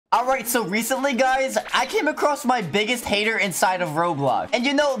Alright, so recently, guys, I came across my biggest hater inside of Roblox. And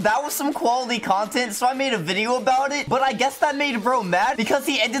you know, that was some quality content, so I made a video about it. But I guess that made bro mad because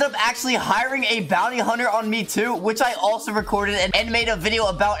he ended up actually hiring a bounty hunter on me too, which I also recorded and made a video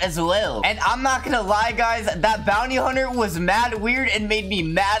about as well. And I'm not gonna lie, guys, that bounty hunter was mad weird and made me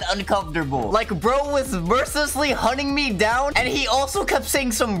mad uncomfortable. Like, bro was mercilessly hunting me down, and he also kept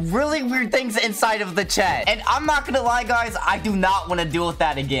saying some really weird things inside of the chat. And I'm not gonna lie, guys, I do not want to deal with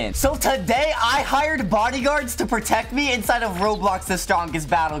that again. So today, I hired bodyguards to protect me inside of Roblox, the strongest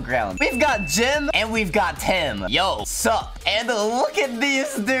battleground. We've got Jim and we've got Tim. Yo, sup? And look at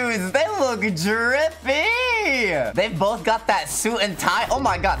these dudes. They look drippy. They've both got that suit and tie. Oh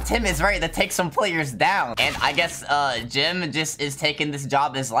my god, Tim is ready to take some players down. And I guess Jim just is taking this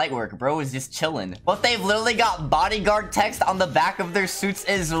job as light work. Bro is just chilling. But they've literally got bodyguard text on the back of their suits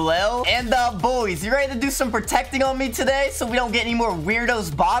as well. And boys, you ready to do some protecting on me today so we don't get any more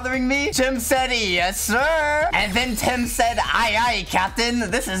weirdos bothering me? Jim said, yes, sir. And then Tim said, aye, aye,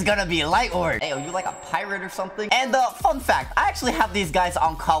 captain. This is gonna be light work. Hey, are you like a pirate or something? And fun fact, I actually have these guys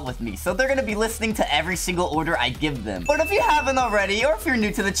on call with me, so they're gonna be listening to every single order I give them. But if you haven't already, or if you're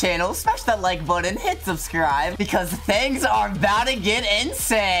new to the channel, smash that like button, hit subscribe, because things are about to get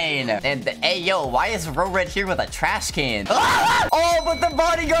insane. And hey, yo, why is Red here with a trash can? Ah! Oh, but the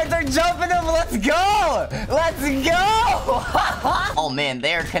bodyguards are jumping him. Let's go. Let's go. Oh man,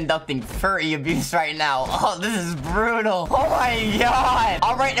 they're conducting furry abuse right now. Oh, this is brutal. Oh my god.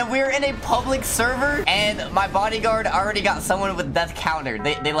 All right, and we're in a public server, and my bodyguard already got someone with death counter.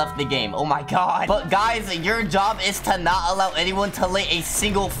 They left the game. Oh my god. But guys, your job is to not allow anyone to lay a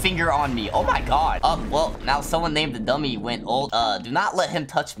single finger on me. Oh my god. Well, now someone named the dummy went old. Do not let him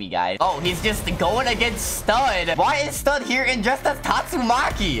touch me, guys. Oh, he's just going against Stud. Why is Stud here and dressed as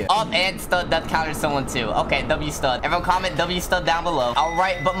Tatsumaki? And Stud death countered someone too. Okay, W Stud. Everyone comment W Stud down below. All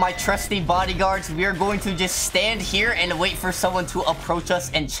right, but my trusty bodyguards, we are going to just stand here and wait for someone to approach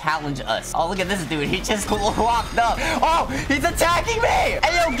us and challenge us. Oh, look at this dude. He just walked up. Oh, he's attacking me. Hey,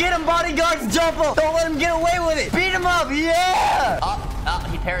 yo, get him, bodyguards. Jump him. Don't let him get away with it. Beat him up. Yeah.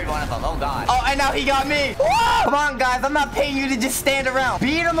 He parried one of them. Oh, God. Oh, and now he got me. Woo! Come on, guys. I'm not paying you to just stand around.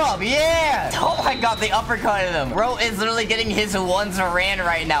 Beat him up. Yeah. Oh, my God. They uppercutted him. Bro is literally getting his ones ran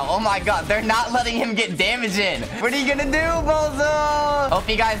right now. Oh, my God. They're not letting him get damage in. What are you going to do, bozo? Hope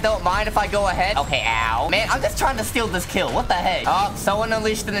you guys don't mind if I go ahead. Okay, ow. Man, I'm just trying to steal this kill. What the heck? Oh, someone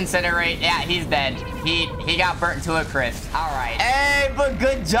unleashed an incinerate. Yeah, he's dead. He got burnt to a crisp. All right. Hey, but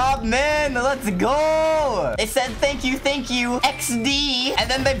good job, man. Let's go. They said thank you, XD. And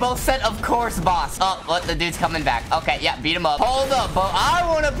then they both said, of course, boss. Oh, what? The dude's coming back. Okay, yeah, beat him up. Hold up, but I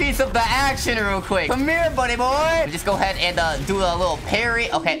want a piece of the action real quick. Come here, buddy boy. Just go ahead and do a little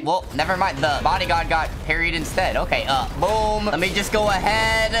parry. Okay, well, never mind. The bodyguard got parried instead. Okay, boom. Let me just go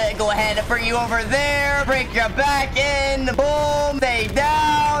ahead and bring you over there. Break your back in. Boom. Stay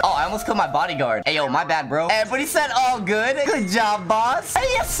down. Oh, I almost killed my bodyguard. Hey, yo, my bad, bro. But he said, all good. Good job, boss. Hey,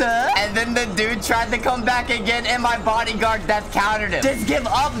 yes, sir. And then the dude tried to come back again, and my bodyguard death countered him. Just give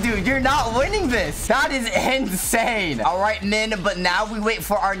up, dude. You're not winning this. That is insane. All right, men, but now we wait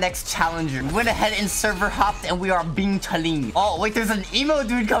for our next challenger. We went ahead and server hopped, and we are being chilling. Oh, wait, there's an emo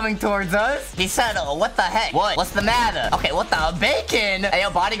dude coming towards us. He said, what the heck? What? What's the matter? Okay, what the bacon? Hey,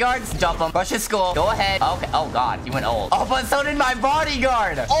 yo, bodyguards, jump him. Brush his skull. Go ahead. Okay. Oh, God, he went old. Oh, but so did my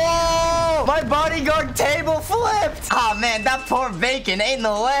bodyguard. Oh, my bodyguard table flipped. Oh, man, that poor bacon. Ain't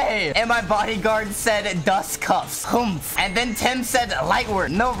no way. And my bodyguard said dust cuffs. Humph. And then Tim said light work.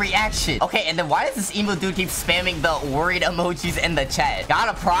 No reaction. Okay, and then why does this emo dude keep spamming the worried emojis in the chat? Got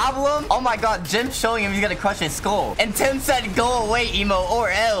a problem? Oh, my God. Jim's showing him he's gonna crush his skull. And Tim said, go away, emo, or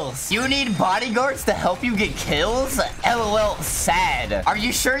else. You need bodyguards to help you get kills? LOL, sad. Are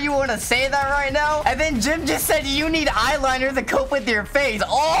you sure you want to say that right now? And then Jim just said you need eyeliner to cope with your face.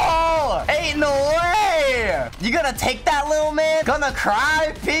 Oh, ain't no way. You gonna take that, little man? Gonna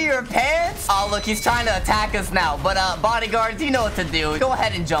cry, pee your pants? Oh, look, he's trying to attack us now. But bodyguards, you know what to do. Go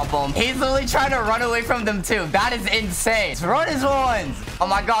ahead and jump him. He's literally trying to run away from them too. That is insane. Let's run his ones. Oh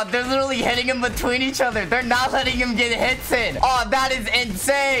my God, they're literally hitting him between each other. They're not letting him get hits in. Oh, that is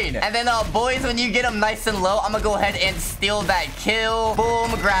insane. And then boys, when you get him nice and low, I'm gonna go ahead and steal that kill.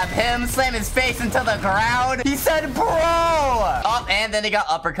 Boom, grab him, slam his face into the ground. He said, bro. Oh, and then he got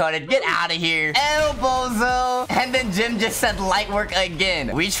uppercutted. Get out of here. Elbozo. And then Jim just said light work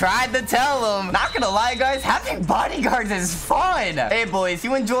again. We tried to tell him. Not gonna lie, guys, having bodyguards is fun. Hey, boys,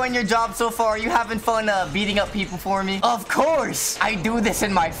 you enjoying your job so far? Are you having fun beating up people for me? Of course. I do this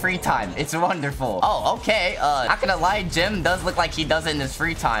in my free time. It's wonderful. Oh, okay. Not gonna lie, Jim does look like he does it in his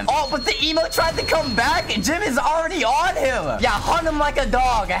free time. Oh, but the emo tried to come back. Jim is already on him. Yeah, hunt him like a dog.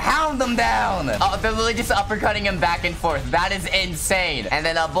 dog. Hound them down. Oh, they're literally just uppercutting him back and forth. That is insane. And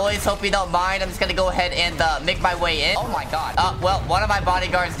then, boys, hope you don't mind. I'm just gonna go ahead and make my way in. Oh my god. Well, one of my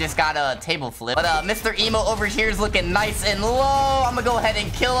bodyguards just got a table flip. But Mr. Emo over here is looking nice and low. I'm gonna go ahead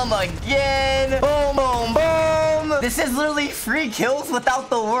and kill him again. Boom, boom, boom. This is literally 3 kills without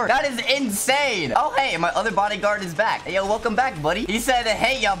the work. That is insane. Oh, hey, my other bodyguard is back. Hey, yo, welcome back, buddy. He said,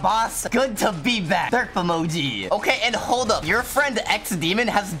 hey, ya boss. Good to be back. Derp emoji. Okay, and hold up. Your friend xDemon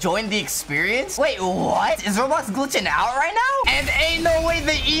has joined the experience? Wait, what? Is Roblox glitching out right now? And ain't no way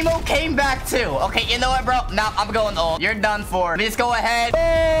the emo came back too. Okay, you know what, bro? Nah, I'm going ult. You're done for. Let me just go ahead.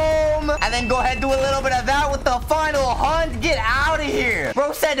 Boom. And then go ahead and do a little bit of that with the final hunt. Get out of here.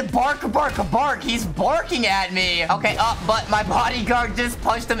 Bro said bark, bark, bark. He's barking at me. Okay, but my bodyguard just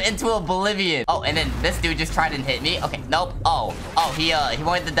punched him into oblivion. Oh, and then this dude just tried and hit me. Okay, nope. Oh, he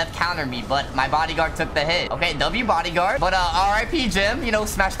wanted to death counter me, but my bodyguard took the hit. Okay, W bodyguard. But RIP Jim, you know,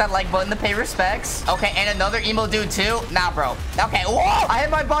 smash that like button to pay respects. Okay, and another emo dude too. Nah, bro. Okay, whoa! I hit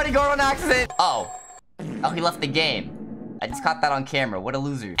my bodyguard on accident. Oh, he left the game. I just caught that on camera. What a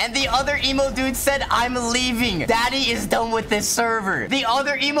loser. And the other emo dude said, I'm leaving. Daddy is done with this server. The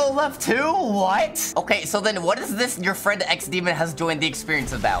other emo left too? What? Okay, so then what is this your friend xDemon has joined the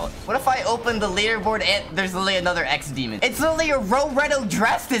experience about? What if I open the leaderboard and there's literally another xDemon? It's literally a Roretto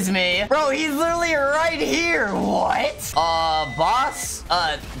dressed as me. Bro, he's literally right here. What?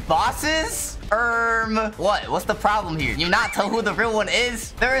 Bosses? What? What's the problem here? You not tell who the real one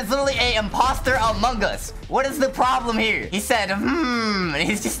is? There is literally a imposter among us. What is the problem here? He said,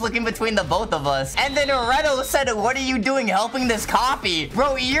 he's just looking between the both of us. And then Reto said, what are you doing helping this copy?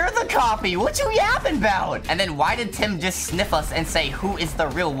 Bro, you're the copy. What you yapping about? And then why did Tim just sniff us and say, who is the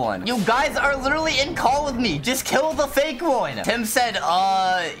real one? You guys are literally in call with me. Just kill the fake one. Tim said,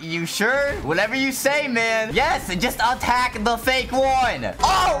 you sure? Whatever you say, man. Yes, just attack the fake one.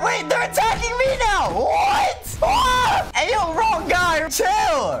 Oh, wait, they're attacking me now. What? Ah! Hey, yo, wrong guy. Chill.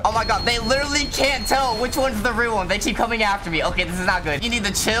 Oh my god, they literally can't tell which one's the real one. They keep coming after me. Okay, this is not good. You need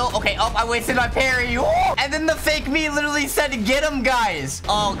to chill. Okay, I wasted my parry. Oh! And then the fake me literally said, get him, guys.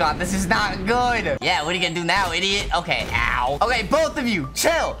 Oh god, this is not good. Yeah, what are you gonna do now, idiot? Okay, ow. Okay, both of you,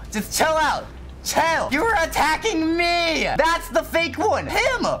 chill. Just chill out. Chill. You were attacking me. That's the fake one.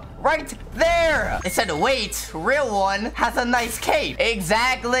 Him. Right there. It said, wait, real one has a nice cape.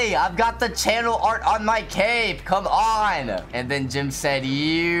 Exactly. I've got the channel art on my cape. Come on. And then Jim said,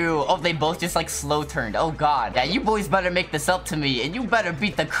 you. Oh, they both just like slow turned. Oh, God. Yeah, you boys better make this up to me. And you better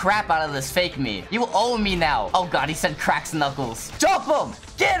beat the crap out of this fake me. You owe me now. Oh, God. He said cracks knuckles. Jump him.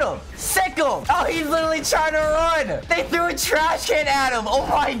 Get him. Sick him. Oh, he's literally trying to run. They threw a trash can at him. Oh,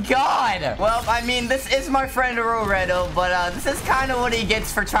 my God. Well, I mean, this is my friend Roretto, but this is kind of what he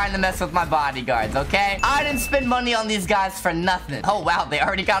gets for trying to mess with my bodyguards, okay? I didn't spend money on these guys for nothing. Oh, wow. They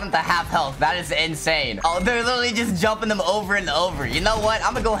already got him to half health. That is insane. Oh, they're literally just jumping them over and over. You know what?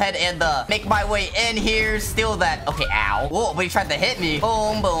 I'm gonna go ahead and make my way in here. Steal that. Okay, ow. Whoa, but he tried to hit me.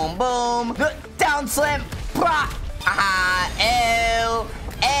 Boom, boom, boom. Down slam. Bah. Ew.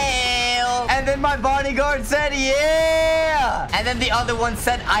 And then my bodyguard said, yeah. And then the other one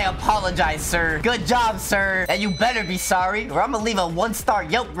said, I apologize, sir. Good job, sir. And you better be sorry, or I'm gonna leave a 1-star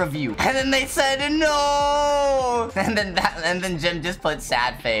Yelp review. And then they said, no. And then Jim just put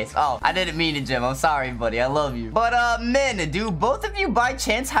sad face. Oh, I didn't mean it, Jim. I'm sorry, buddy. I love you. But, men, do both of you by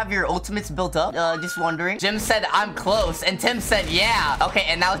chance have your ultimates built up? Just wondering. Jim said, I'm close. And Tim said, yeah. Okay,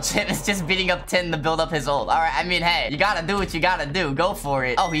 and now Jim is just beating up Tim to build up his ult. All right, I mean, hey, you gotta do what you gotta do. Go for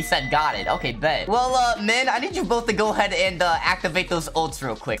it. Oh, he said got it. Okay, bet. Well, men, I need you both to go ahead and activate those ults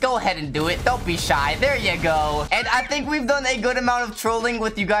real quick. Go ahead and do it. Don't be shy. There you go. And I think we've done a good amount of trolling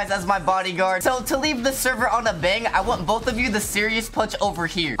with you guys as my bodyguard. So to leave the server on a bang, I want both of you the serious punch over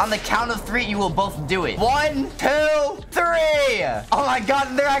here. On the count of 3, you will both do it. 1, 2, 3. Oh my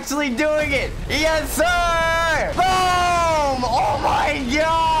god, they're actually doing it. Yes, sir. Boom. Oh my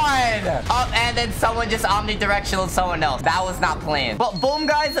god. Oh, and then someone just omnidirectional someone else. That was not planned. But boom,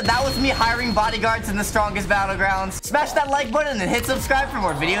 guys, that was me hiring bodyguards in the strongest battlegrounds. Smash that like button and hit subscribe for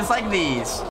more videos like these.